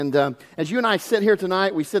And as you and I sit here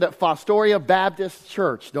tonight, we sit at Fostoria Baptist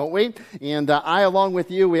Church, don't we? And I, along with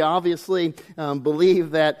you, we obviously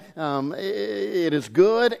believe that it is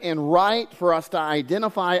good and right for us to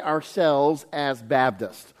identify ourselves as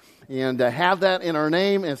Baptists. And have that in our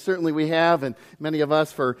name, and certainly we have, and many of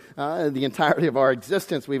us for the entirety of our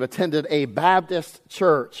existence, we've attended a Baptist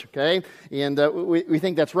church, okay? And we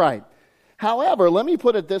think that's right. However, let me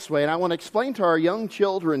put it this way, and I want to explain to our young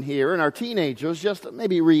children here and our teenagers, just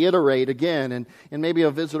maybe reiterate again, and maybe a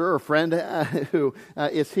visitor or friend who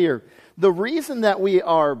is here. The reason that we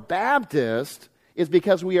are Baptist is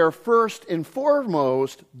because we are first and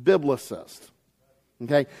foremost Biblicists.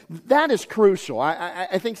 Okay, that is crucial.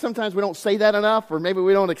 I think sometimes we don't say that enough, or maybe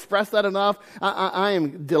we don't express that enough. I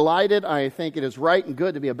am delighted. I think it is right and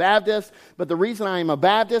good to be a Baptist, but the reason I am a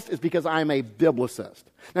Baptist is because I am a Biblicist.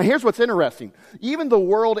 Now, here's what's interesting. Even the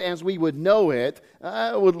world as we would know it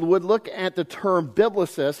would look at the term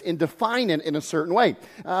Biblicist and define it in a certain way.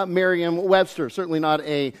 Merriam-Webster, certainly not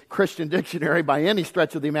a Christian dictionary by any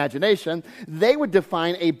stretch of the imagination, they would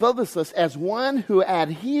define a Biblicist as one who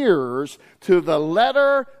adheres to the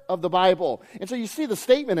letter of the Bible. And so you see the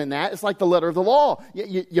statement in that. It's like the letter of the law.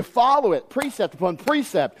 You follow it, precept upon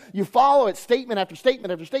precept. You follow it, statement after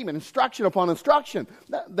statement after statement, instruction upon instruction.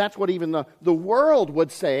 That's what even the world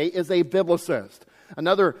would say is a Biblicist.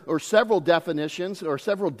 Another or several definitions or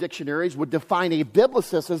several dictionaries would define a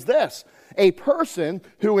Biblicist as this: a person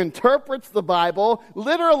who interprets the Bible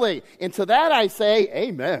literally. And to that I say,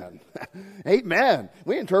 amen. Amen.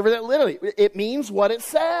 We interpret it literally. It means what it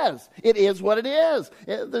says. It is what it is.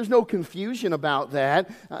 There's no confusion about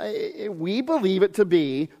that. We believe it to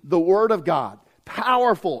be the Word of God.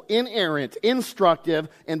 Powerful, inerrant, instructive,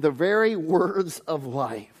 and the very words of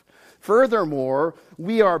life. Furthermore,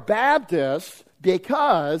 we are Baptists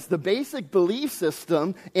because the basic belief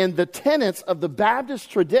system and the tenets of the Baptist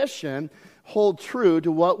tradition hold true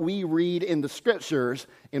to what we read in the Scriptures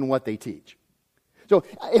and what they teach. So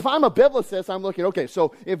if I'm a Biblicist, I'm looking, okay,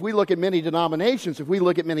 so if we look at many denominations, if we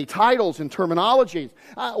look at many titles and terminologies,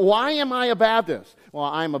 why am I a Baptist? Well,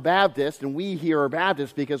 I'm a Baptist, and we here are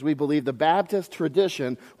Baptists because we believe the Baptist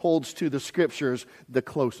tradition holds to the Scriptures the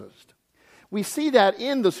closest. We see that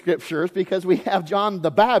in the Scriptures because we have John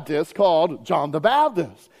the Baptist called John the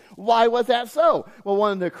Baptist. Why was that so? Well,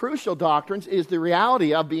 one of the crucial doctrines is the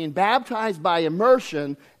reality of being baptized by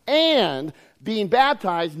immersion and being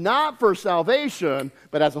baptized not for salvation,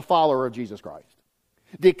 but as a follower of Jesus Christ.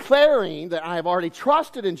 Declaring that I have already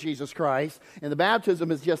trusted in Jesus Christ, and the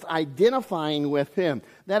baptism is just identifying with Him.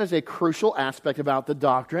 That is a crucial aspect about the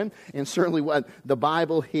doctrine, and certainly what the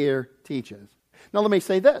Bible here teaches. Now let me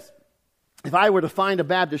say this. If I were to find a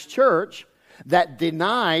Baptist church that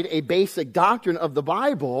denied a basic doctrine of the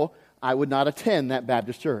Bible, I would not attend that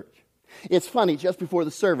Baptist church. It's funny, just before the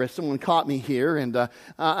service, someone caught me here, and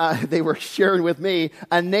they were sharing with me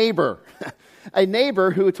a neighbor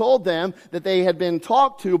who told them that they had been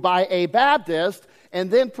talked to by a Baptist, and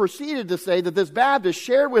then proceeded to say that this Baptist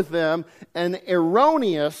shared with them an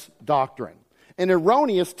erroneous doctrine, an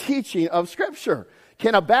erroneous teaching of Scripture.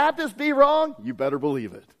 Can a Baptist be wrong? You better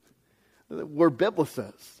believe it. We're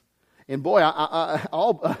Biblicists. And boy,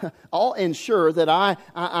 I'll ensure that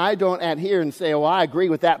I don't adhere and say, oh, I agree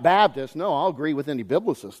with that Baptist. No, I'll agree with any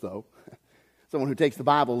Biblicist, though. Someone who takes the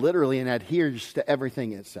Bible literally and adheres to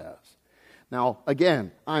everything it says. Now,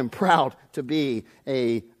 again, I'm proud to be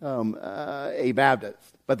a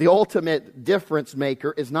Baptist. But the ultimate difference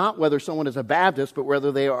maker is not whether someone is a Baptist, but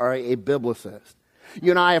whether they are a Biblicist.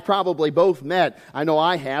 You and I have probably both met, I know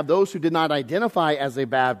I have, those who did not identify as a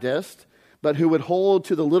Baptist, but who would hold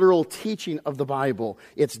to the literal teaching of the Bible,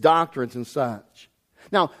 its doctrines and such.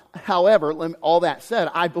 Now, however, all that said,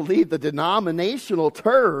 I believe the denominational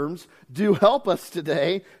terms do help us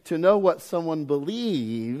today to know what someone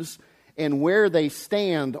believes and where they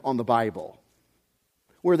stand on the Bible.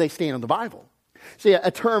 Where they stand on the Bible. See, a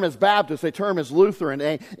term as Baptist, a term as Lutheran,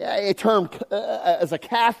 a term as a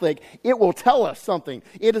Catholic, it will tell us something.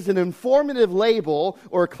 It is an informative label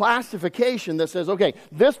or classification that says, okay,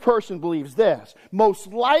 this person believes this. Most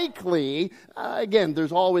likely, again,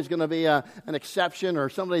 there's always going to be an exception or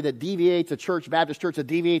somebody that deviates, a church, Baptist church that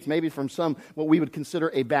deviates maybe from some, what we would consider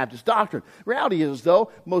a Baptist doctrine. Reality is,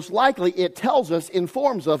 though, most likely it tells us,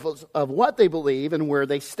 informs us of what they believe and where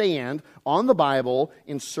they stand on the Bible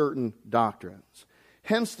in certain doctrines.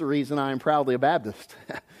 Hence the reason I am proudly a Baptist.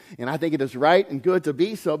 And I think it is right and good to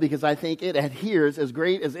be so because I think it adheres as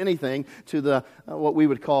great as anything to the what we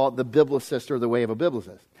would call the biblicist or the way of a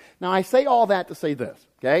biblicist. Now, I say all that to say this,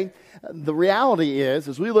 okay? The reality is,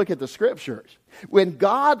 as we look at the Scriptures, when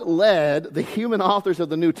God led the human authors of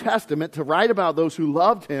the New Testament to write about those who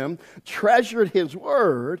loved Him, treasured His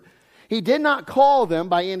Word, He did not call them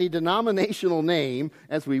by any denominational name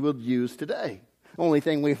as we would use today. Only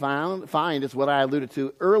thing we find is what I alluded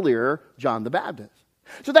to earlier, John the Baptist.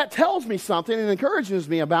 So that tells me something and encourages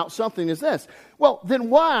me about something is this. Well, then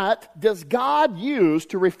what does God use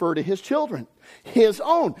to refer to His children? His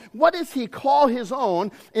own. What does He call His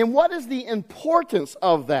own, and what is the importance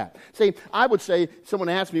of that? See, I would say, someone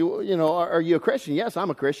asked me, are you a Christian? Yes, I'm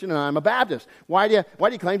a Christian, and I'm a Baptist. Why do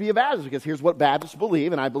you claim to be a Baptist? Because here's what Baptists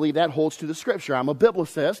believe, and I believe that holds to the Scripture. I'm a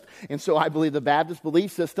biblicist, and so I believe the Baptist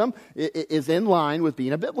belief system is in line with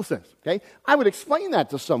being a biblicist. Okay? I would explain that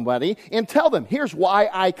to somebody and tell them, here's why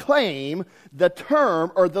I claim the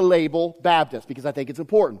term or the label Baptist, because I think it's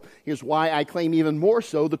important. Here's why I claim even more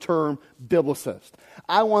so the term biblicist.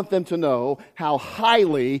 I want them to know how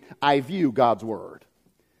highly I view God's Word.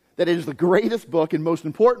 That it is the greatest book and most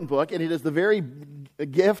important book, and it is the very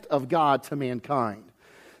gift of God to mankind.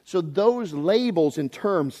 So those labels and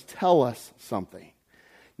terms tell us something.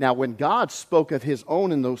 Now, when God spoke of His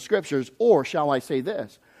own in those Scriptures, or shall I say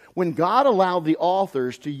this, when God allowed the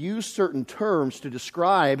authors to use certain terms to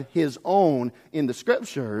describe His own in the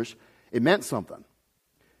Scriptures, it meant something.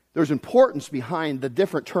 There's importance behind the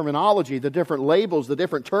different terminology, the different labels, the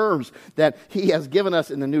different terms that He has given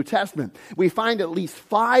us in the New Testament. We find at least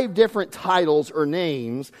 5 different titles or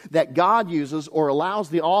names that God uses or allows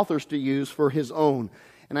the authors to use for His own.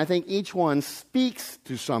 And I think each one speaks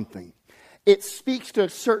to something. It speaks to a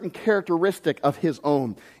certain characteristic of His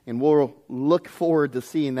own. And we'll look forward to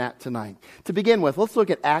seeing that tonight. To begin with, let's look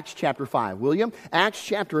at Acts chapter 5, will you? Acts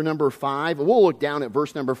chapter number 5. We'll look down at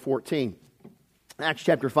verse number 14. Acts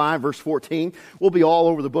chapter 5, verse 14. We'll be all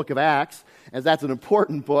over the book of Acts, as that's an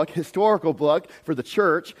important book, historical book for the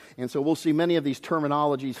church. And so we'll see many of these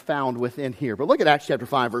terminologies found within here. But look at Acts chapter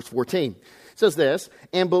 5, verse 14. It says this,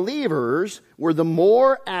 "And believers were the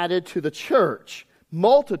more added to the church,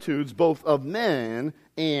 multitudes both of men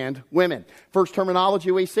and women." First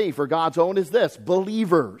terminology we see for God's own is this,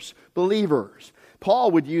 believers, believers.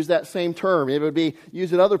 Paul would use that same term. It would be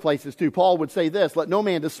used in other places too. Paul would say this, "Let no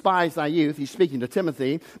man despise thy youth." He's speaking to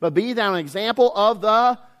Timothy. "But be thou an example of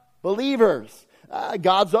the believers."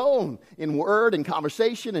 God's own in word and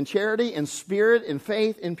conversation and charity and spirit and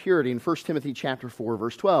faith and purity in 1 Timothy chapter 4,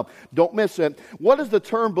 verse 12. Don't miss it. What does the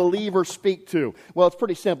term believer speak to? Well, it's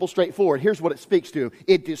pretty simple, straightforward. Here's what it speaks to.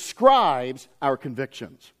 It describes our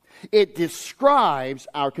convictions. It describes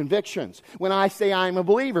our convictions. When I say I'm a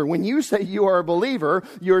believer, when you say you are a believer,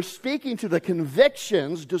 you're speaking to the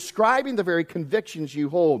convictions, describing the very convictions you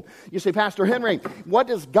hold. You say, "Pastor Henry, what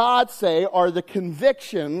does God say are the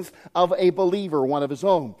convictions of a believer, one of his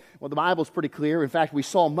own?" Well, the Bible's pretty clear. In fact, we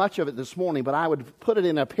saw much of it this morning, but I would put it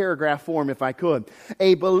in a paragraph form if I could.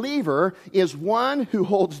 A believer is one who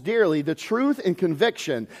holds dearly the truth and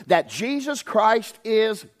conviction that Jesus Christ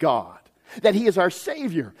is God. That He is our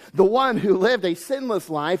Savior, the one who lived a sinless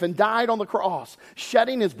life and died on the cross,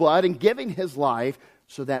 shedding His blood and giving His life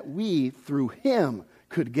so that we, through Him,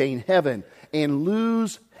 could gain heaven and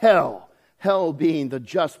lose hell, hell being the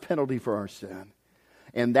just penalty for our sin.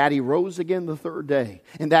 And that He rose again the third day,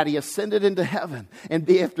 and that He ascended into heaven, and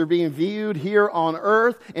after being viewed here on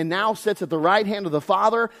earth, and now sits at the right hand of the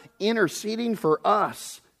Father, interceding for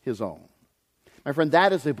us, His own. My friend,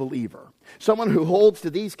 that is a believer. Someone who holds to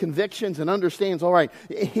these convictions and understands, all right,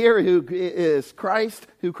 here who is Christ,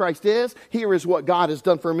 who Christ is. Here is what God has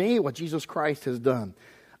done for me, what Jesus Christ has done.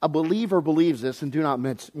 A believer believes this, and do not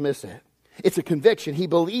miss it. It's a conviction. He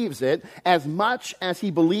believes it as much as he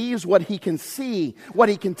believes what he can see, what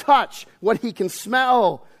he can touch, what he can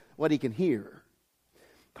smell, what he can hear.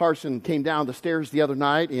 Carson came down the stairs the other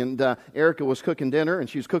night, and Erica was cooking dinner, and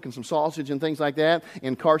she was cooking some sausage and things like that,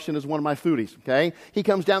 and Carson is one of my foodies, okay? He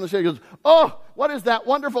comes down the stairs and goes, "Oh, what is that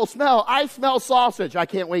wonderful smell? I smell sausage. I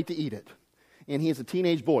can't wait to eat it." And he is a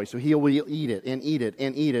teenage boy, so he will eat it and eat it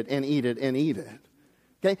and eat it and eat it and eat it.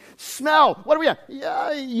 Okay, smell. What do we have?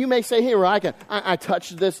 Yeah, you may say, "Here, I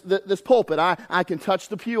touch this pulpit. I can touch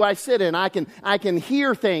the pew I sit in. I can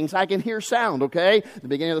hear things. I can hear sound." Okay. At the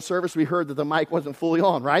beginning of the service, we heard that the mic wasn't fully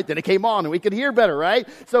on, right? Then it came on, and we could hear better, right?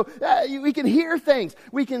 So we can hear things.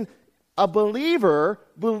 A believer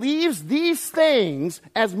believes these things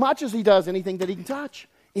as much as he does anything that he can touch,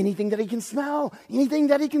 anything that he can smell, anything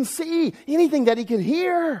that he can see, anything that he can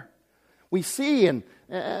hear. We see and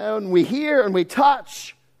and we hear and we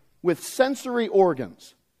touch with sensory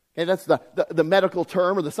organs. Okay, that's the medical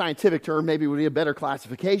term, or the scientific term maybe would be a better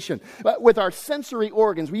classification. But with our sensory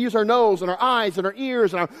organs, we use our nose and our eyes and our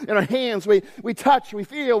ears and our hands. We touch, we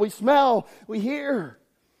feel, we smell, we hear.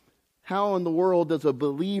 How in the world does a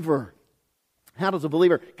believer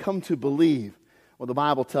come to believe? Well, the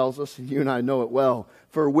Bible tells us, and you and I know it well,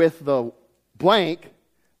 for with the blank,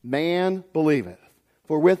 man believeth.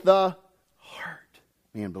 For with the heart,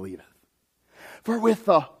 man believeth. For with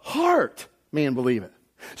the heart, man believeth.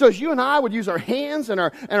 So as you and I would use our hands and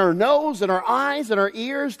our nose and our eyes and our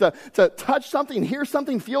ears to touch something, hear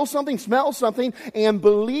something, feel something, smell something, and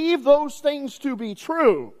believe those things to be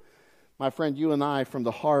true, my friend, you and I, from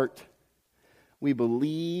the heart, we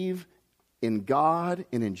believe in God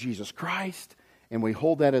and in Jesus Christ, and we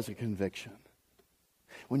hold that as a conviction.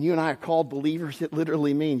 When you and I are called believers, it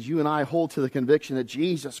literally means you and I hold to the conviction that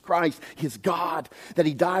Jesus Christ is God, that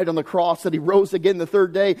He died on the cross, that He rose again the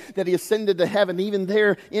third day, that He ascended to heaven, even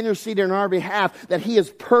there interceding on our behalf, that He has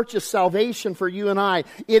purchased salvation for you and I.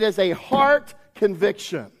 It is a heart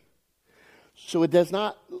conviction. So it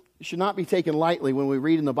should not be taken lightly when we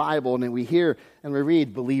read in the Bible and then we hear and we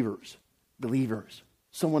read believers,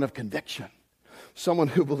 someone of conviction, someone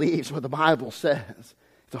who believes what the Bible says.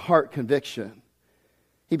 It's a heart conviction.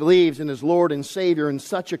 He believes in his Lord and Savior, and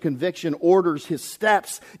such a conviction orders his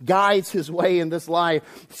steps, guides his way in this life.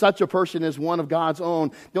 Such a person is one of God's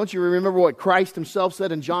own. Don't you remember what Christ himself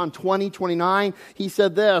said in John 20:29? He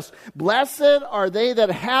said this, "Blessed are they that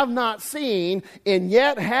have not seen and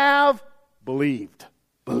yet have believed."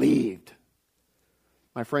 Believed.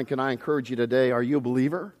 My friend, can I encourage you today, are you a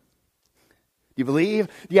believer? Do you believe?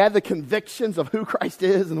 Do you have the convictions of who Christ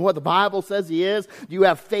is and what the Bible says He is? Do you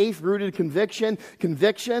have faith-rooted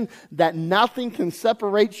conviction that nothing can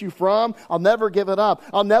separate you from? I'll never give it up.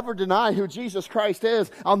 I'll never deny who Jesus Christ is.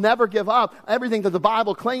 I'll never give up everything that the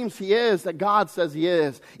Bible claims He is, that God says He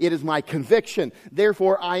is. It is my conviction.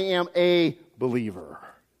 Therefore, I am a believer.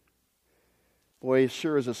 Boy, it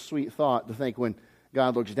sure is a sweet thought to think when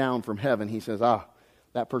God looks down from heaven, He says,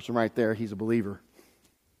 that person right there, he's a believer.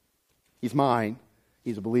 He's mine.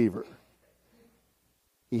 He's a believer.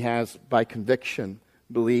 He has, by conviction,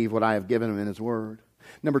 believed what I have given him in His Word.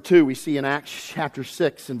 Number 2, we see in Acts chapter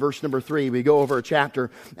 6 and verse number 3. We go over a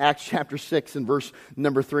chapter, Acts chapter 6 and verse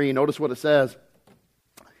number 3. Notice what it says.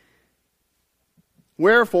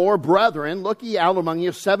 "Wherefore, brethren, look ye out among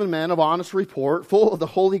you 7 men of honest report, full of the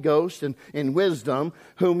Holy Ghost and wisdom,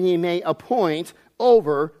 whom ye may appoint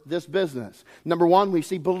over this business." Number 1, we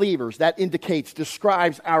see believers. That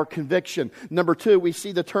describes our conviction. Number 2, we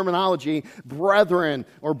see the terminology brethren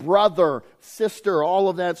or brother, sister, all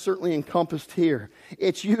of that certainly encompassed here.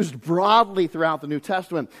 It's used broadly throughout the New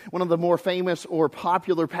Testament. One of the more famous or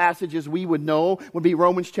popular passages we would know would be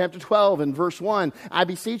Romans chapter 12 and verse 1. "I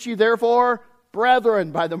beseech you therefore,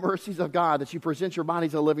 brethren, by the mercies of God, that you present your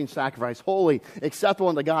bodies a living sacrifice, holy, acceptable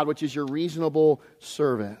unto God, which is your reasonable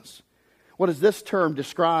service." What does this term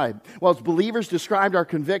describe? Well, as believers described our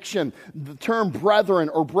conviction, the term brethren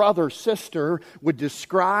or brother, sister would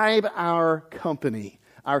describe our company,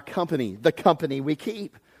 the company we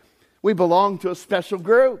keep. We belong to a special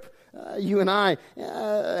group. You and I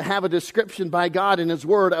have a description by God in His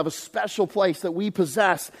Word of a special place that we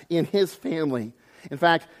possess in His family. In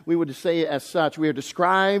fact, we would say it as such. We are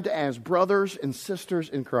described as brothers and sisters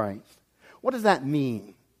in Christ. What does that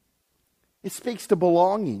mean? It speaks to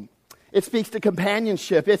belonging. It speaks to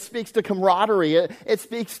companionship. It speaks to camaraderie. It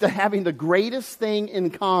speaks to having the greatest thing in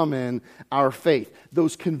common, our faith.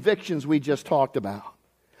 Those convictions we just talked about.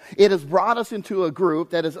 It has brought us into a group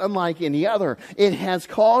that is unlike any other. It has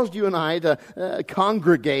caused you and I to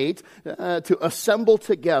congregate, to assemble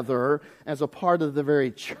together as a part of the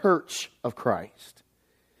very church of Christ.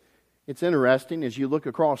 It's interesting, as you look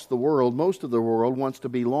across the world, most of the world wants to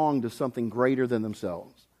belong to something greater than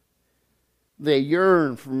themselves. They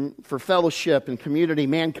yearn for fellowship and community.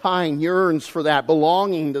 Mankind yearns for that,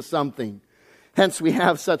 belonging to something. Hence, we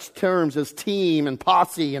have such terms as team and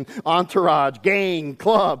posse and entourage, gang,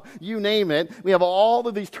 club, you name it. We have all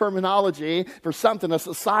of these terminology for something, a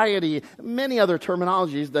society, many other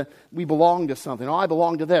terminologies that we belong to something. Oh, I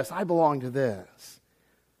belong to this. I belong to this.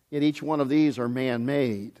 Yet each one of these are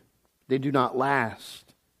man-made. They do not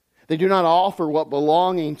last. They do not offer what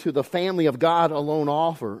belonging to the family of God alone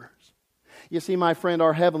offers. You see, my friend,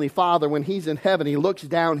 our Heavenly Father, when He's in heaven, He looks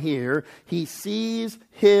down here, He sees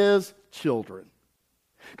His children.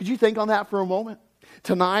 Could you think on that for a moment?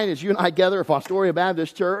 Tonight, as you and I gather at Fostoria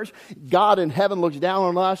Baptist Church, God in heaven looks down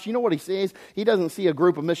on us. You know what He sees? He doesn't see a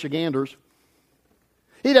group of Michiganders.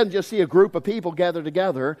 He doesn't just see a group of people gathered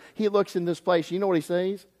together. He looks in this place. You know what he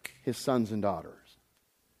says? His sons and daughters.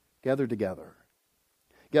 Gathered together.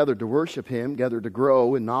 Gathered to worship Him. Gathered to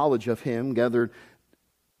grow in knowledge of Him. Gathered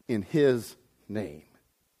in His name.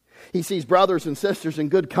 He sees brothers and sisters in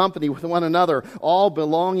good company with one another, all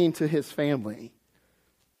belonging to His family.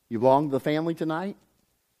 You belong to the family tonight?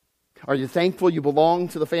 Are you thankful you belong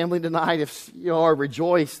to the family tonight? If you are,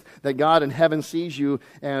 rejoiced that God in heaven sees you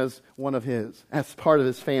as one of His, as part of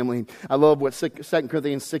His family. I love what 2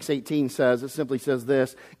 Corinthians 6:18 says. It simply says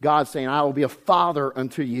this, God saying, I will be a father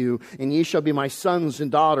unto you, and ye shall be my sons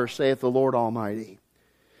and daughters, saith the Lord Almighty.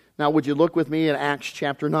 Now, would you look with me at Acts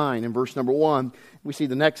chapter 9 and verse number 1? We see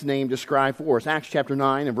the next name described for us. Acts chapter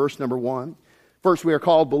 9 and verse number 1. First, we are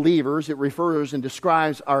called believers. It refers and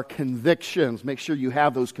describes our convictions. Make sure you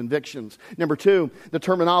have those convictions. Number 2, the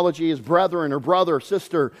terminology is brethren or brother,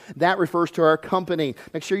 sister. That refers to our company.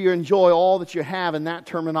 Make sure you enjoy all that you have in that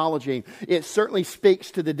terminology. It certainly speaks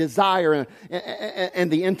to the desire and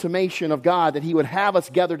the intimation of God that He would have us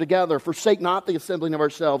gather together. Forsake not the assembling of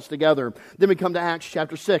ourselves together. Then we come to Acts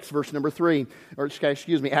chapter 6, verse number 3.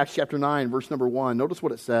 Acts chapter 9, verse number 1. Notice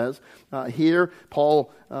what it says. Here,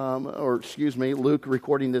 Luke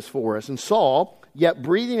recording this for us. And Saul, yet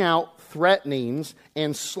breathing out threatenings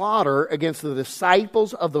and slaughter against the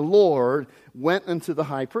disciples of the Lord, went unto the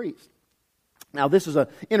high priest. Now, this is an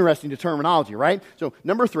interesting terminology, right? So,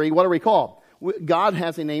 number 3, what are we called? God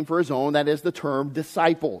has a name for His own, that is the term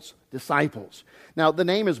disciples. Disciples. Now, the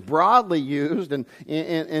name is broadly used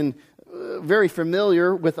and very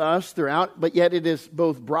familiar with us throughout, but yet it is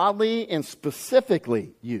both broadly and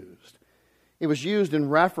specifically used. It was used in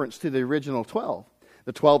reference to the original 12.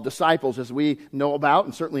 The 12 disciples, as we know about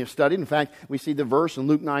and certainly have studied. In fact, we see the verse in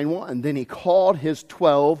Luke 9:1. Then He called His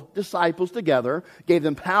 12 disciples together, gave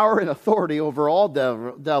them power and authority over all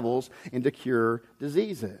devils, and to cure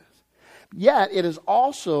diseases. Yet, it is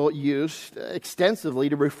also used extensively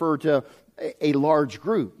to refer to a large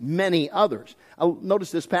group, many others. Notice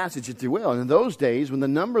this passage, if you will. In those days, when the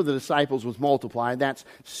number of the disciples was multiplied, that's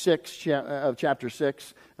chapter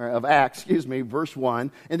 6 of Acts, verse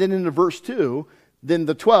 1. And then in the verse 2, then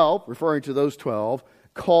the 12, referring to those 12,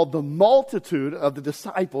 called the multitude of the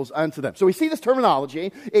disciples unto them. So we see this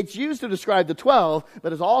terminology. It's used to describe the 12,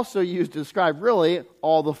 but it's also used to describe really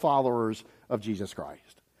all the followers of Jesus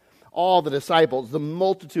Christ. All the disciples, the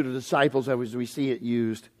multitude of disciples as we see it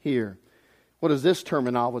used here. What is this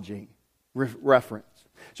terminology reference?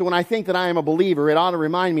 So when I think that I am a believer, it ought to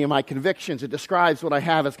remind me of my convictions. It describes what I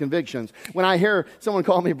have as convictions. When I hear someone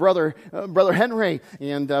call me Brother Henry,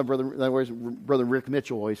 and Brother Rick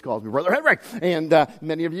Mitchell always calls me Brother Henry, and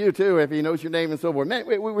many of you too, if he knows your name and so forth. Man,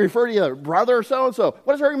 we refer to you, Brother so-and-so.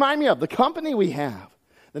 What does it remind me of? The company we have.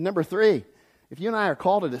 The number 3, if you and I are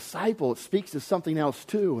called a disciple, it speaks to something else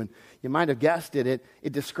too, and you might have guessed it.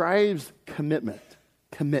 It describes commitment.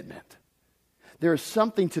 Commitment. There is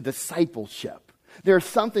something to discipleship. There's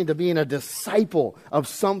something to being a disciple of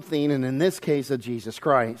something, and in this case, of Jesus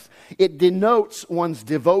Christ. It denotes one's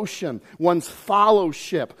devotion, one's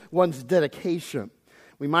fellowship, one's dedication.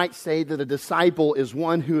 We might say that a disciple is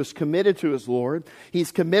one who is committed to his Lord.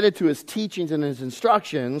 He's committed to His teachings and His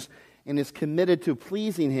instructions, and is committed to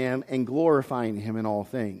pleasing Him and glorifying Him in all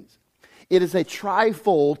things. It is a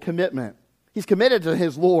trifold commitment. He's committed to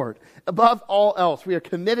his Lord. Above all else, we are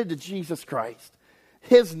committed to Jesus Christ.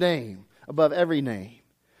 His name above every name.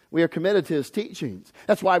 We are committed to His teachings.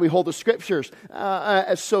 That's why we hold the Scriptures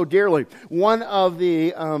so dearly. One of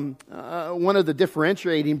the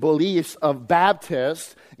differentiating beliefs of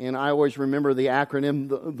Baptists, and I always remember the acronym,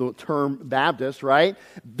 the term Baptist, right?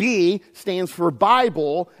 B stands for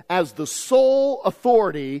Bible as the sole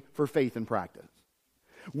authority for faith and practice.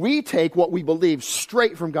 We take what we believe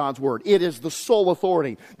straight from God's Word. It is the sole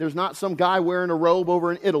authority. There's not some guy wearing a robe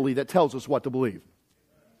over in Italy that tells us what to believe.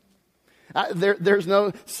 There's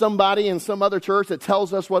no somebody in some other church that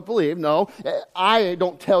tells us what to believe. No, I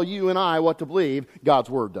don't tell you and I what to believe. God's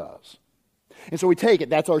Word does. And so we take it.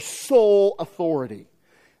 That's our sole authority.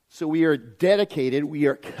 So we are dedicated, we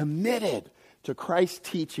are committed to Christ's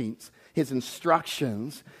teachings, His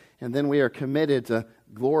instructions, and then we are committed to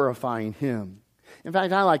glorifying Him. In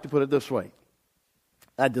fact, I like to put it this way.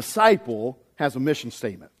 A disciple has a mission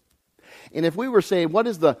statement. And if we were saying, what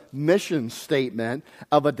is the mission statement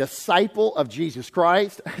of a disciple of Jesus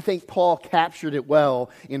Christ? I think Paul captured it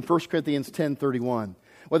well in 1 Corinthians 10:31.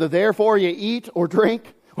 Whether therefore you eat or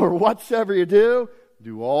drink or whatsoever you do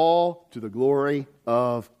all to the glory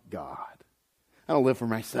of God. I don't live for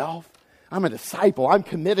myself. I'm a disciple. I'm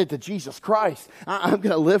committed to Jesus Christ. I'm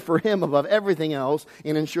going to live for Him above everything else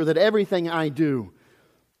and ensure that everything I do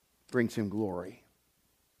brings Him glory.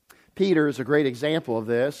 Peter is a great example of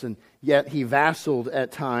this, and yet he vacillated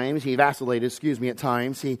at times. He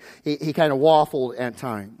kind of waffled at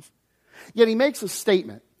times. Yet he makes a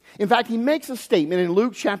statement. In fact, he makes a statement in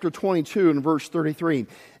Luke chapter 22 and verse 33.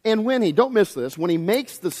 And don't miss this, when he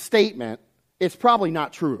makes the statement, it's probably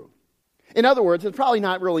not true. In other words, it's probably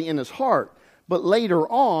not really in his heart. But later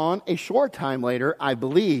on, a short time later, I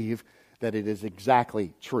believe that it is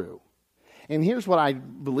exactly true. And here's what I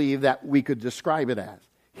believe that we could describe it as.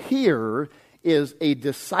 Here is a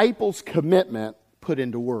disciple's commitment put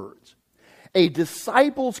into words. A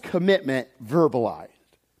disciple's commitment verbalized.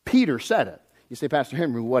 Peter said it. You say, Pastor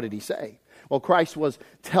Henry, what did he say? Well, Christ was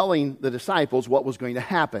telling the disciples what was going to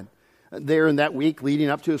happen there in that week leading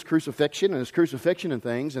up to his crucifixion and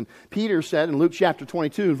things. And Peter said in Luke chapter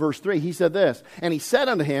 22, verse 3, he said this, and he said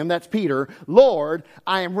unto him, that's Peter, Lord,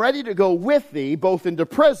 I am ready to go with thee both into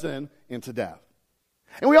prison and to death.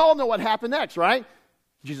 And we all know what happened next, right?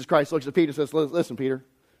 Jesus Christ looks at Peter and says, listen, Peter,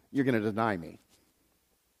 you're going to deny me.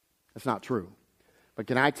 That's not true. But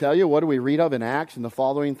can I tell you, what do we read of in Acts and the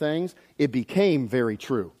following things? It became very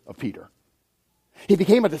true of Peter. He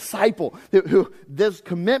became a disciple who this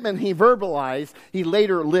commitment he verbalized, he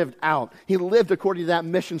later lived out. He lived according to that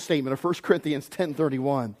mission statement of 1 Corinthians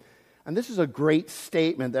 10:31. And this is a great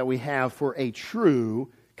statement that we have for a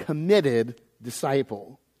true, committed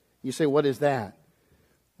disciple. You say, what is that?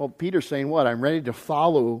 Well, Peter's saying what? I'm ready to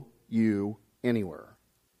follow you anywhere.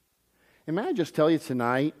 And may I just tell you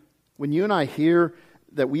tonight, when you and I hear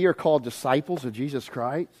that we are called disciples of Jesus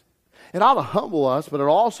Christ, it ought to humble us, but it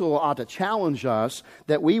also ought to challenge us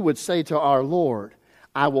that we would say to our Lord,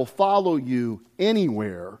 I will follow you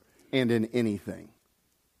anywhere and in anything.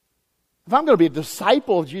 If I'm going to be a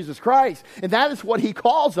disciple of Jesus Christ, and that is what he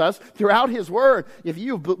calls us throughout his word, if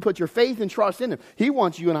you put your faith and trust in him, he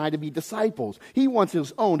wants you and I to be disciples. He wants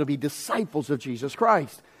his own to be disciples of Jesus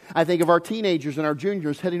Christ. I think of our teenagers and our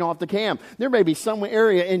juniors heading off to camp. There may be some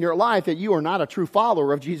area in your life that you are not a true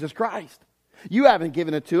follower of Jesus Christ. You haven't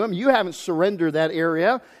given it to him. You haven't surrendered that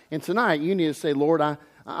area. And tonight you need to say, Lord, I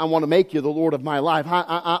want to make you the Lord of my life.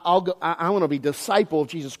 I want to be a disciple of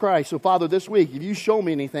Jesus Christ. So Father, this week, if you show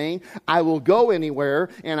me anything, I will go anywhere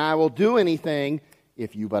and I will do anything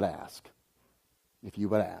if you but ask. If you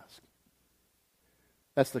but ask.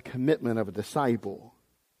 That's the commitment of a disciple.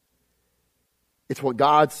 It's what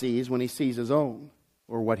God sees when he sees his own,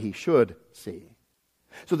 or what he should see.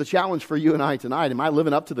 So the challenge for you and I tonight, am I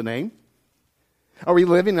living up to the name? Are we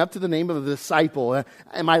living up to the name of a disciple?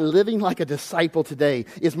 Am I living like a disciple today?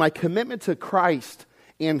 Is my commitment to Christ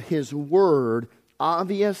and his word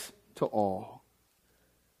obvious to all?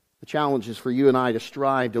 The challenge is for you and I to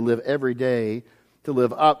strive to live every day, to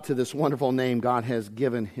live up to this wonderful name God has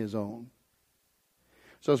given his own.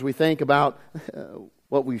 So as we think about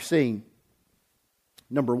what we've seen,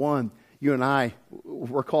 number one, you and I,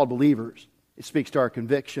 we're called believers. It speaks to our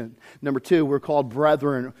conviction. Number two, we're called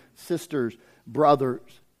brethren, sisters, brothers.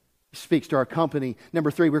 It speaks to our company.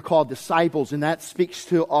 Number three, we're called disciples, and that speaks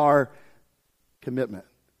to our commitment.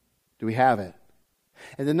 Do we have it?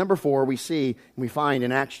 And then number four, we find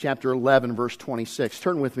in Acts chapter 11, verse 26.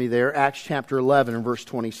 Turn with me there, Acts chapter 11 and verse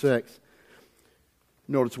 26.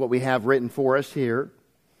 Notice what we have written for us here.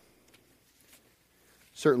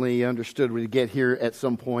 Certainly you understood we'd get here at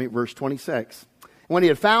some point, verse 26. When he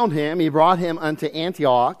had found him, he brought him unto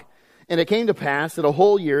Antioch. And it came to pass that a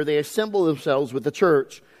whole year they assembled themselves with the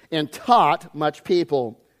church and taught much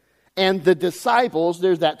people. And the disciples,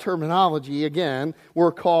 there's that terminology again,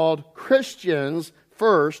 were called Christians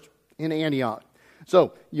first in Antioch.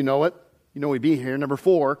 So, you know it. You know we'd be here. Number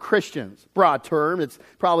four, Christians. Broad term. It's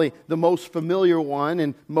probably the most familiar one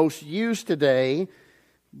and most used today.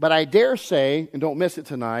 But I dare say, and don't miss it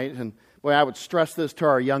tonight, and boy, I would stress this to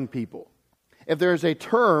our young people. If there's a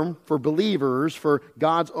term for believers, for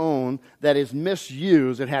God's own, that is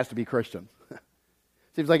misused, it has to be Christian.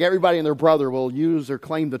 Seems like everybody and their brother will use or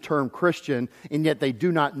claim the term Christian, and yet they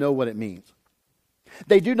do not know what it means.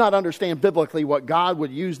 They do not understand biblically what God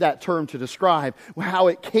would use that term to describe, how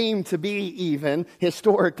it came to be even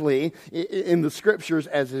historically in the Scriptures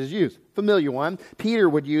as it is used. Familiar one. Peter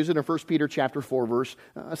would use it in 1 Peter chapter 4, verse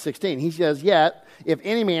 16. He says, yet, if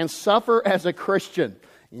any man suffer as a Christian,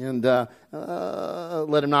 and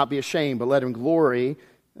let him not be ashamed, but let him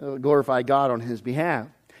glorify God on his behalf.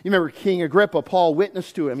 You remember King Agrippa, Paul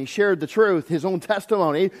witnessed to him. He shared the truth, his own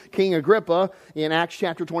testimony. King Agrippa, in Acts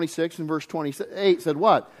chapter 26 and verse 28, said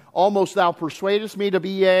what? Almost thou persuadest me to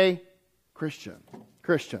be a Christian.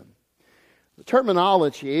 The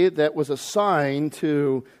terminology that was assigned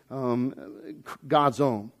to God's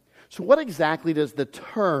own. So what exactly does the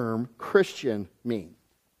term Christian mean?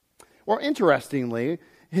 Well, interestingly,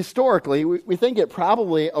 historically, we think it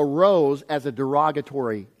probably arose as a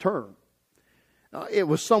derogatory term. It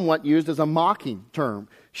was somewhat used as a mocking term,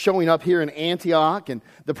 showing up here in Antioch and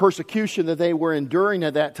the persecution that they were enduring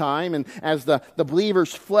at that time. And as the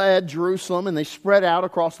believers fled Jerusalem and they spread out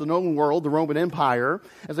across the known world, the Roman Empire,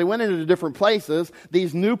 as they went into different places,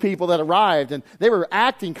 these new people that arrived, and they were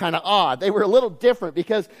acting kind of odd. They were a little different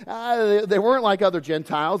because they weren't like other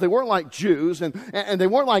Gentiles. They weren't like Jews, and they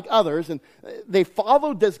weren't like others. And they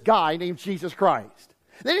followed this guy named Jesus Christ.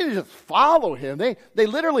 They didn't just follow him. They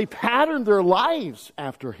literally patterned their lives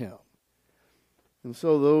after him. And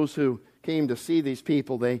so those who came to see these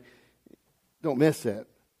people, they don't miss it.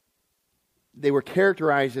 They were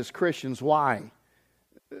characterized as Christians. Why?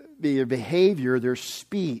 Their behavior, their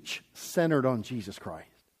speech centered on Jesus Christ.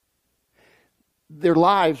 Their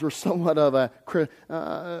lives were somewhat of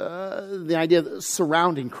the idea of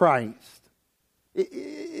surrounding Christ.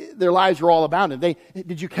 Their lives were all about him.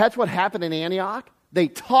 Did you catch what happened in Antioch? They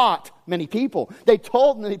taught many people. They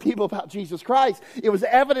told many people about Jesus Christ. It was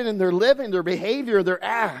evident in their living, their behavior, their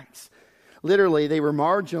acts. Literally, they were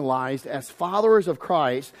marginalized as followers of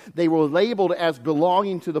Christ. They were labeled as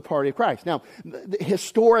belonging to the party of Christ. Now,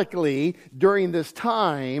 historically, during this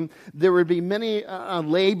time, there would be many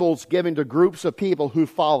labels given to groups of people who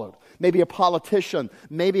followed. Maybe a politician,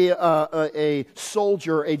 maybe a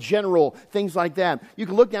soldier, a general, things like that. You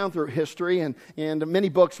can look down through history, and many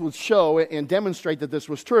books would show and demonstrate that this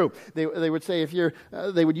was true. They would say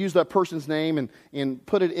they would use that person's name and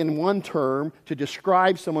put it in one term to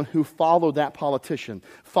describe someone who followed that politician,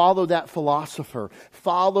 followed that philosopher,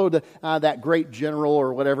 followed that great general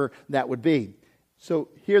or whatever that would be. So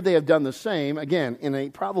here they have done the same, again, in a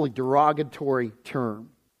probably derogatory term.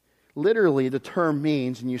 Literally, the term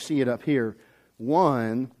means, and you see it up here,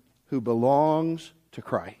 one who belongs to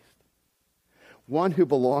Christ. One who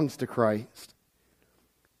belongs to Christ.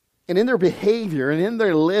 And in their behavior and in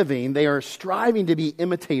their living, they are striving to be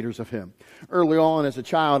imitators of him. Early on as a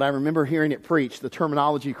child, I remember hearing it preached. The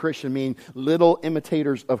terminology Christian means little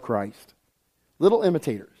imitators of Christ. Little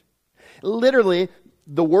imitators. Literally,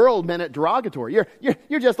 the world meant it derogatory.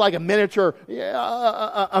 You're just like a miniature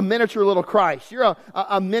little Christ. You're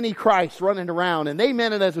a mini Christ running around. And they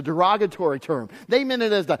meant it as a derogatory term. They meant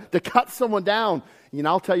it as to cut someone down. And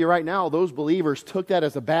I'll tell you right now, those believers took that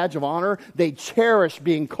as a badge of honor. They cherished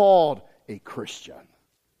being called a Christian,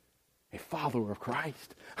 a follower of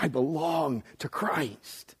Christ. I belong to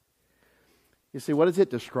Christ. You see, what does it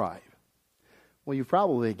describe? Well, you've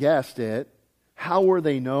probably guessed it. How were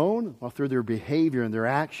they known? Well, through their behavior and their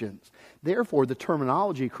actions. Therefore, the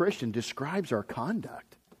terminology Christian describes our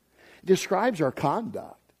conduct. It describes our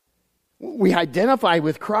conduct. We identify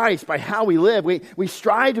with Christ by how we live. We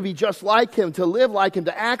strive to be just like him, to live like him,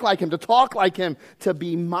 to act like him, to talk like him, to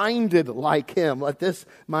be minded like him. Let this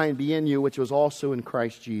mind be in you, which was also in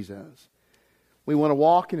Christ Jesus. We want to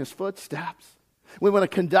walk in his footsteps. We want to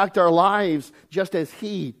conduct our lives just as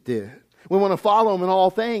he did. We want to follow him in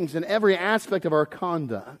all things, in every aspect of our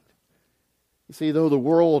conduct. You see, though the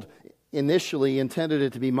world initially intended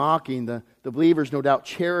it to be mocking, the believers no doubt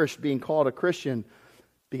cherished being called a Christian,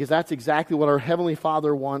 because that's exactly what our Heavenly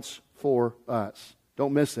Father wants for us.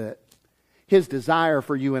 Don't miss it. His desire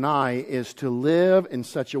for you and I is to live in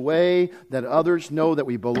such a way that others know that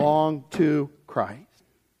we belong to Christ.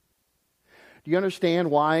 Do you understand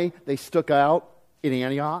why they stuck out in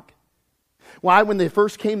Antioch? Why, when they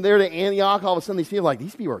first came there to Antioch, all of a sudden they feel like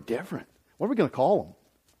these people are different. What are we going to call them?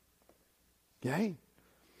 Okay?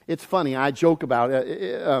 It's funny. I joke about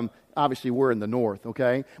it. Obviously, we're in the north,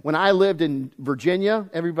 okay? When I lived in Virginia,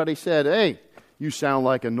 everybody said, hey, you sound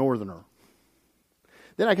like a northerner.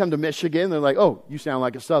 Then I come to Michigan, they're like, oh, you sound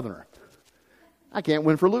like a southerner. I can't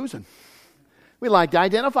win for losing. We like to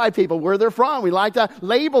identify people where they're from. We like to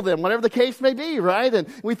label them, whatever the case may be, right? And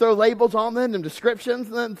we throw labels on them and descriptions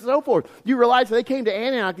and so forth. You realize when they came to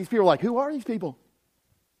Antioch, these people were like, who are these people?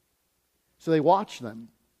 So they watched them.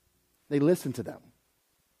 They listened to them.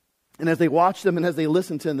 And as they watched them and as they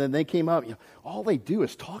listened to them, they came up. All they do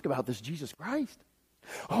is talk about this Jesus Christ.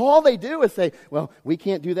 All they do is say, well, we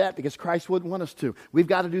can't do that because Christ wouldn't want us to. We've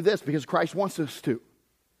got to do this because Christ wants us to.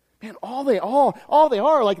 Man, all they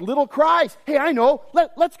are like little Christ. Hey, I know.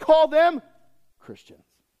 Let's call them Christians.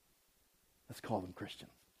 Let's call them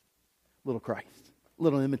Christians. Little Christ.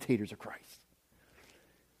 Little imitators of Christ.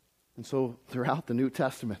 And so throughout the New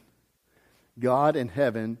Testament, God in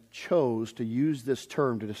heaven chose to use this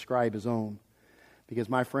term to describe his own. Because,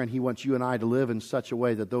 my friend, he wants you and I to live in such a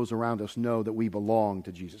way that those around us know that we belong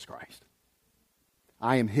to Jesus Christ.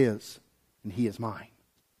 I am his, and he is mine.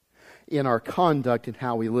 In our conduct and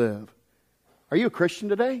how we live. Are you a Christian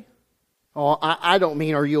today? Oh, I don't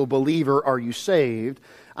mean are you a believer, are you saved?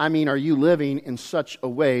 I mean, are you living in such a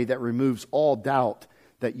way that removes all doubt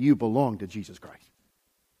that you belong to Jesus Christ?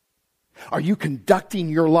 Are you conducting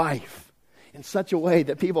your life in such a way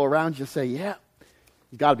that people around you say, yeah,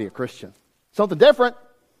 you've got to be a Christian. Something different.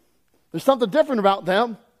 There's something different about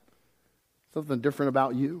them. Something different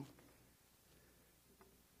about you.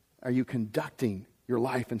 Are you conducting your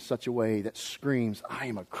life in such a way that screams, I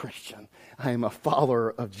am a Christian. I am a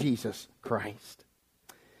follower of Jesus Christ.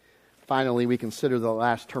 Finally, we consider the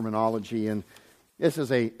last terminology, and this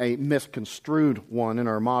is a misconstrued one in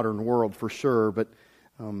our modern world for sure, but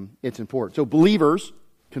it's important. So believers,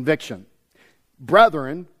 conviction.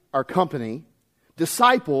 Brethren, our company.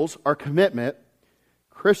 Disciples, our commitment.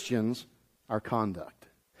 Christians, our conduct.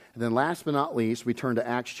 And then last but not least, we turn to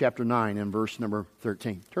Acts chapter 9 and verse number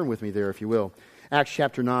 13. Turn with me there if you will. Acts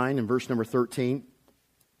chapter 9 and verse number 13.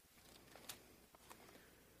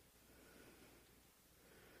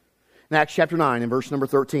 In Acts chapter 9 and verse number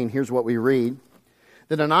 13, here's what we read.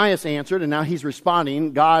 Then Ananias answered, and now he's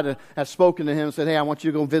responding. God has spoken to him and said, hey, I want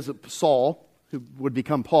you to go visit Saul, who would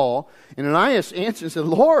become Paul. And Ananias answered and said,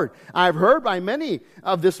 Lord, I've heard by many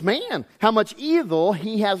of this man how much evil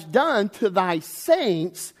he has done to thy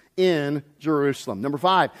saints in Jerusalem. Number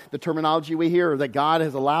 5, the terminology we hear that God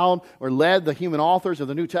has allowed or led the human authors of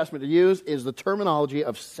the New Testament to use is the terminology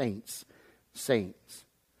of saints. Saints.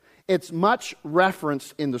 It's much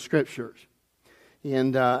referenced in the Scriptures.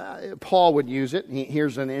 And Paul would use it.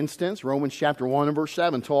 Here's an instance, Romans chapter 1 and verse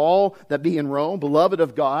 7. To all that be in Rome, beloved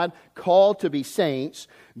of God, called to be saints,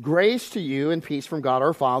 grace to you and peace from God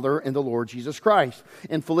our Father and the Lord Jesus Christ.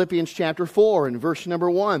 In Philippians chapter 4 and verse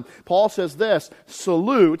number 1, Paul says this,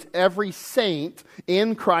 salute every saint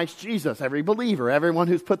in Christ Jesus, every believer, everyone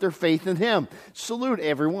who's put their faith in Him. Salute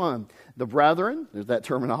everyone. The brethren, there's that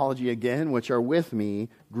terminology again, which are with me,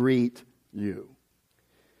 greet you.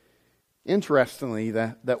 Interestingly,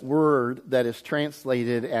 that word that is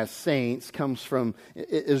translated as saints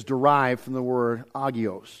is derived from the word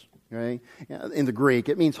agios. Right? In the Greek,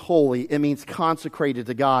 it means holy, it means consecrated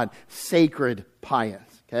to God, sacred,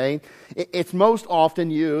 pious. Okay? It's most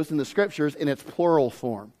often used in the Scriptures in its plural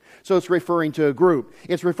form. So it's referring to a group.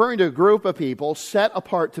 It's referring to a group of people set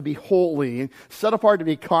apart to be holy, set apart to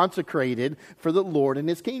be consecrated for the Lord and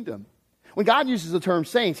His kingdom. When God uses the term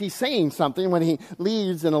saints, He's saying something when He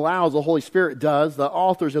leads and allows, the Holy Spirit does, the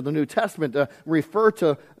authors of the New Testament to refer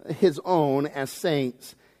to His own as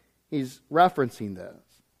saints. He's referencing this.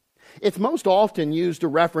 It's most often used to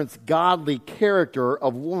reference godly character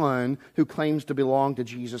of one who claims to belong to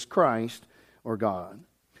Jesus Christ or God.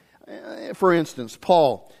 For instance,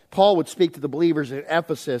 Paul would speak to the believers at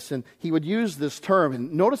Ephesus, and he would use this term,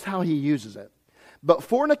 and notice how he uses it. But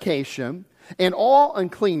fornication and all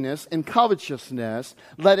uncleanness and covetousness,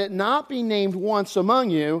 let it not be named once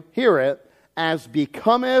among you, hear it, as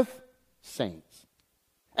becometh saints.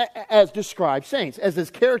 As described saints, as is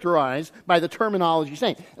characterized by the terminology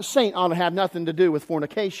saint. A saint ought to have nothing to do with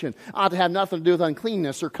fornication, ought to have nothing to do with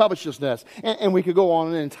uncleanness or covetousness. And we could go on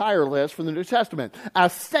an entire list from the New Testament. A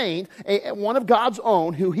saint, one of God's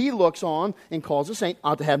own, who He looks on and calls a saint,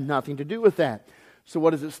 ought to have nothing to do with that. So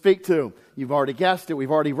what does it speak to? You've already guessed it.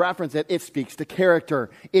 We've already referenced it. It speaks to character.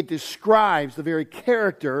 It describes the very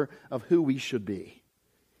character of who we should be.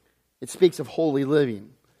 It speaks of holy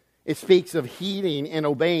living. It speaks of heeding and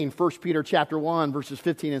obeying 1 Peter chapter 1, verses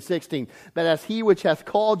 15 and 16. But as He which hath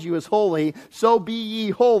called you is holy, so be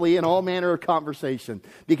ye holy in all manner of conversation.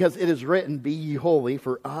 Because it is written, be ye holy,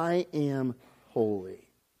 for I am holy.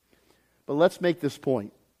 But let's make this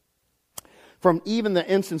point. From even the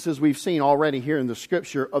instances we've seen already here in the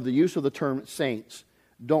Scripture of the use of the term saints,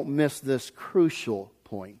 don't miss this crucial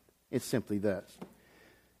point. It's simply this.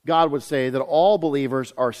 God would say that all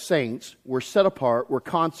believers are saints, we're set apart, we're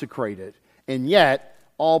consecrated, and yet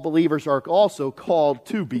all believers are also called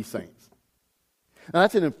to be saints. Now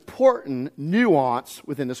that's an important nuance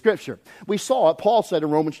within the Scripture. We saw it, Paul said in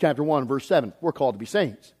Romans chapter 1, verse 7, we're called to be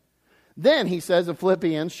saints. Then he says in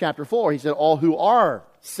Philippians chapter 4, he said, all who are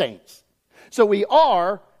saints. So we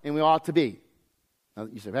are, and we ought to be. Now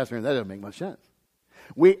you say, Pastor, that doesn't make much sense.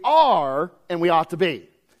 We are, and we ought to be.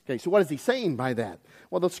 Okay, so what is he saying by that?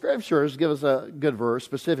 Well, the Scriptures give us a good verse.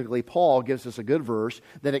 Specifically, Paul gives us a good verse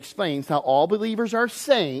that explains how all believers are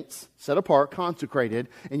saints, set apart, consecrated,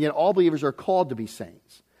 and yet all believers are called to be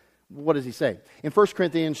saints. What does he say? In 1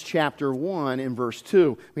 Corinthians chapter 1 and verse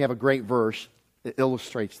 2, we have a great verse that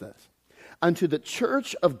illustrates this. Unto the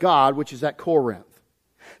church of God, which is at Corinth,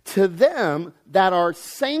 to them that are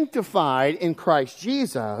sanctified in Christ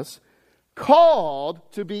Jesus,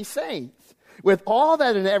 called to be saints, With all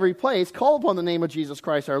that in every place, call upon the name of Jesus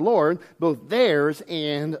Christ our Lord, both theirs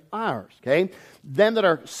and ours. Okay? Them that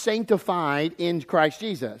are sanctified in Christ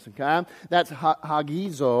Jesus. Okay? That's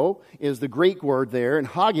hagizo is the Greek word there, and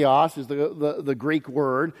hagios is the Greek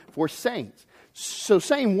word for saints. So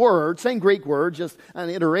same word, same Greek word, just an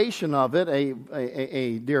iteration of it,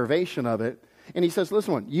 a derivation of it. And he says,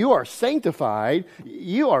 listen, you are sanctified,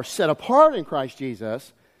 you are set apart in Christ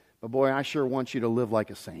Jesus, but boy, I sure want you to live like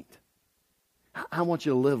a saint. I want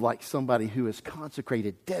you to live like somebody who is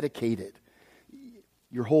consecrated, dedicated.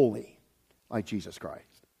 You're holy, like Jesus Christ.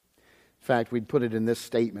 In fact, we'd put it in this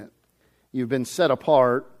statement. You've been set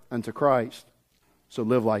apart unto Christ, so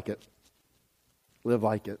live like it. Live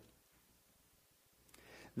like it.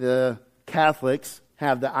 The Catholics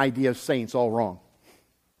have the idea of saints all wrong.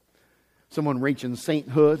 Someone reaching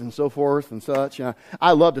sainthood and so forth and such.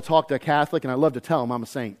 I love to talk to a Catholic and I love to tell them I'm a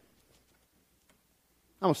saint.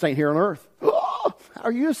 I'm a saint here on earth. Oh, how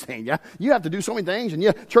are you a saint? Yeah, you have to do so many things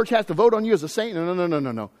and church has to vote on you as a saint.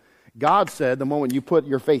 No. God said the moment you put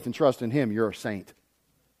your faith and trust in Him, you're a saint.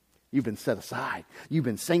 You've been set aside. You've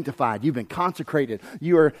been sanctified. You've been consecrated.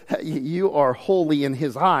 You are holy in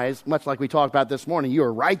His eyes, much like we talked about this morning. You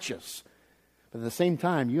are righteous. But at the same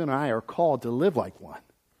time, you and I are called to live like one.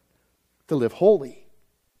 To live holy.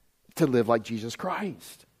 To live like Jesus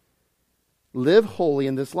Christ. Live holy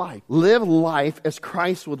in this life. Live life as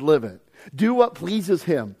Christ would live it. Do what pleases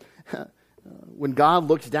Him. When God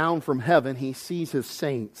looks down from heaven, He sees His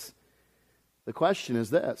saints. The question is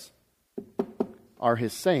this. Are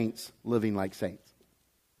His saints living like saints?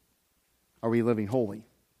 Are we living holy?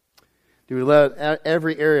 Do we let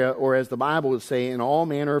every area, or as the Bible would say, in all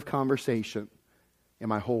manner of conversation,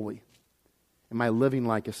 am I holy? Am I living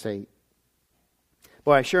like a saint?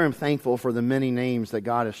 Boy, I sure am thankful for the many names that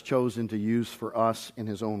God has chosen to use for us in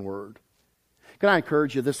His own Word. Can I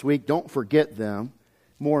encourage you this week, don't forget them.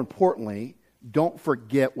 More importantly, don't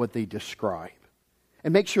forget what they describe.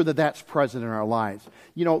 And make sure that that's present in our lives.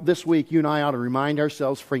 You know, this week, you and I ought to remind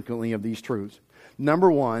ourselves frequently of these truths.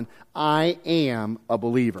 Number one, I am a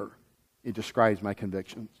believer. It describes my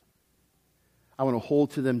convictions. I want to hold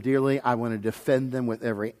to them dearly. I want to defend them with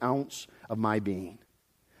every ounce of my being.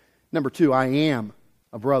 Number two, I am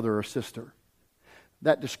a brother or sister.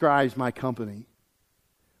 That describes my company.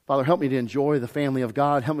 Father, help me to enjoy the family of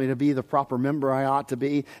God. Help me to be the proper member I ought to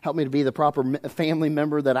be. Help me to be the proper family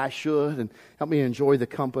member that I should. And help me to enjoy the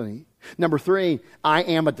company. Number three, I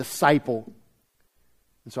am a disciple.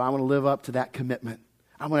 And so I want to live up to that commitment.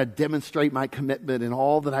 I want to demonstrate my commitment in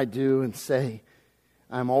all that I do and say.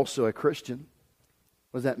 I'm also a Christian.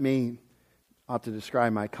 What does that mean? I ought to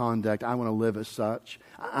describe my conduct. I want to live as such.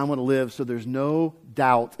 I want to live so there's no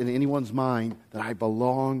doubt in anyone's mind that I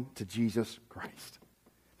belong to Jesus Christ.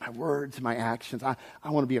 My words, my actions. I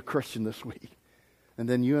want to be a Christian this week. And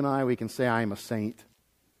then you and I, we can say, I am a saint.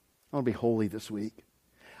 I want to be holy this week.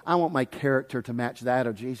 I want my character to match that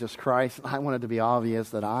of Jesus Christ. I want it to be obvious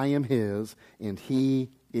that I am His and He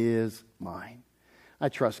is mine. I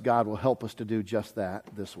trust God will help us to do just that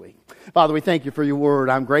this week. Father, we thank You for Your Word.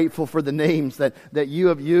 I'm grateful for the names that You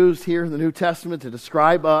have used here in the New Testament to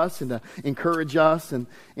describe us and to encourage us. And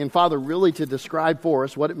Father, really to describe for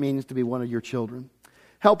us what it means to be one of Your children.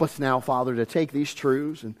 Help us now, Father, to take these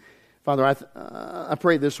truths. And Father, I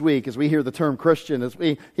pray this week as we hear the term Christian, as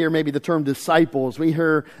we hear maybe the term disciple, as we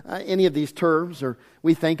hear any of these terms, or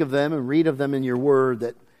we think of them and read of them in Your Word,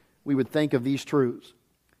 that we would think of these truths.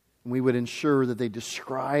 And we would ensure that they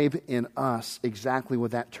describe in us exactly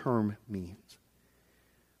what that term means.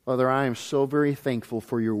 Father, I am so very thankful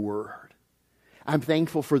for Your Word. I'm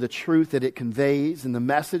thankful for the truth that it conveys and the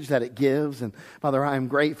message that it gives. And Father, I am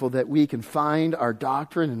grateful that we can find our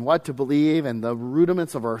doctrine and what to believe and the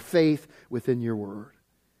rudiments of our faith within Your Word.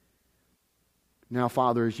 Now,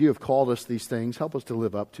 Father, as You have called us these things, help us to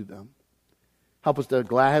live up to them. Help us to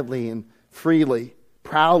gladly and freely,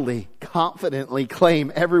 proudly, confidently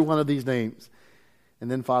claim every one of these names. And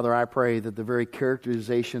then, Father, I pray that the very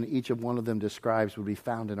characterization each of one of them describes would be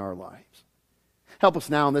found in our lives. Help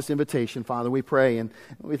us now in this invitation, Father. We pray and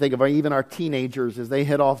we think of even our teenagers as they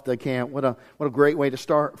head off to camp. What a great way to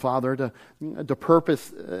start, Father, to purpose,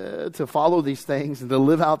 to follow these things and to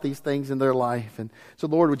live out these things in their life. And so,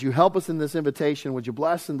 Lord, would You help us in this invitation? Would You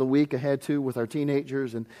bless in the week ahead, too, with our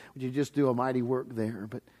teenagers? And would You just do a mighty work there?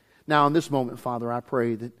 But now in this moment, Father, I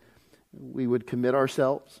pray that we would commit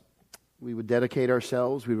ourselves. We would dedicate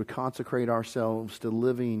ourselves. We would consecrate ourselves to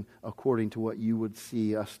living according to what You would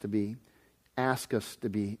see us to be. Ask us to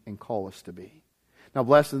be and call us to be. Now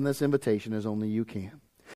bless in this invitation as only You can.